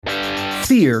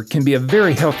Fear can be a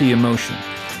very healthy emotion.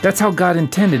 That's how God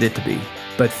intended it to be.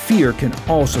 But fear can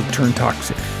also turn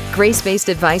toxic. Grace-based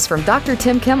advice from Dr.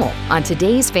 Tim Kimmel on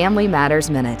today's Family Matters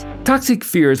Minute. Toxic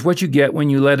fear is what you get when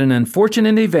you let an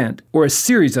unfortunate event or a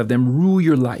series of them rule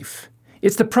your life.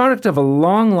 It's the product of a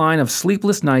long line of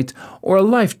sleepless nights or a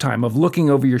lifetime of looking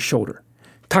over your shoulder.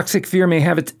 Toxic fear may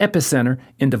have its epicenter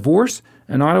in divorce,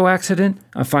 an auto accident,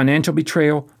 a financial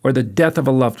betrayal, or the death of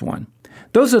a loved one.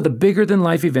 Those are the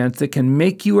bigger-than-life events that can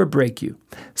make you or break you.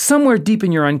 Somewhere deep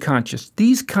in your unconscious,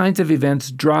 these kinds of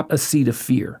events drop a seed of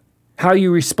fear. How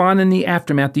you respond in the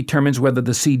aftermath determines whether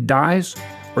the seed dies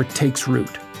or takes root.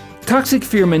 Toxic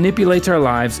fear manipulates our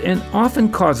lives and often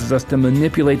causes us to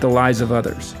manipulate the lives of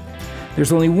others.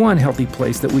 There's only one healthy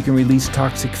place that we can release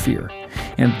toxic fear,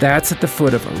 and that's at the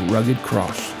foot of a rugged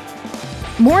cross.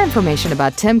 More information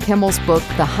about Tim Kimmel's book,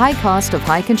 The High Cost of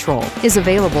High Control, is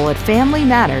available at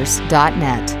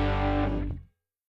FamilyMatters.net.